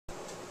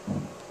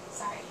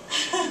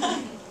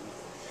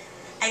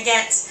I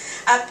get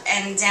up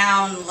and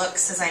down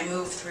looks as I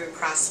move through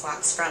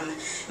crosswalks from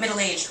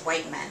middle-aged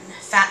white men,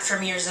 fat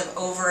from years of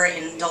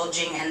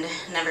overindulging and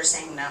never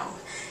saying no.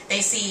 They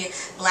see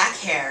black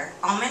hair,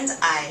 almond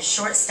eyes,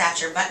 short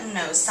stature, button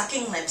nose,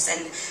 sucking lips,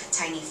 and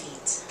tiny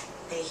feet.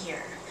 They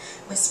hear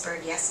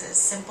whispered yeses,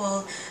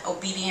 simple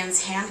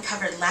obedience,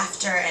 hand-covered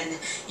laughter, and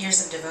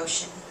years of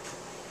devotion.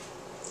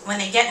 When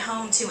they get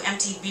home to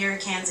empty beer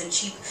cans and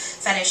cheap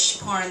fetish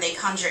porn, they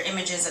conjure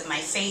images of my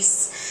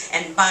face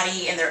and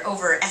body in their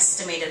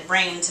overestimated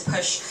brain to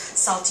push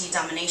salty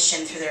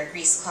domination through their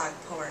grease-clogged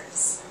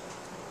pores.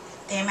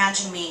 They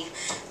imagine me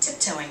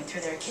tiptoeing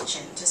through their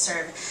kitchen to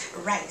serve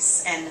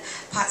rice and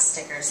pot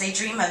stickers. They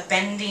dream of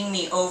bending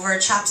me over,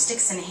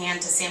 chopsticks in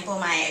hand, to sample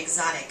my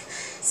exotic,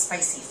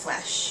 spicy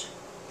flesh.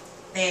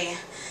 They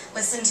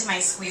listen to my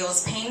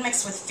squeals, pain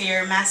mixed with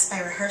fear, masked by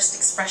rehearsed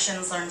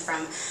expressions learned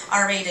from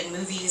R-rated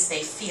movies.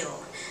 They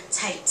feel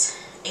tight,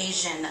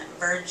 Asian,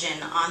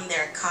 virgin on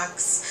their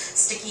cocks,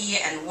 sticky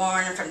and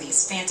worn from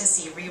these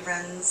fantasy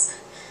reruns.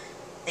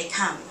 They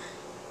come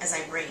as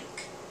I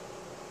break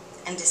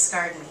and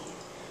discard me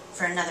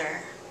for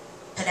another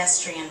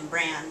pedestrian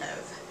brand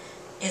of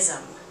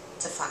ism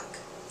to fuck.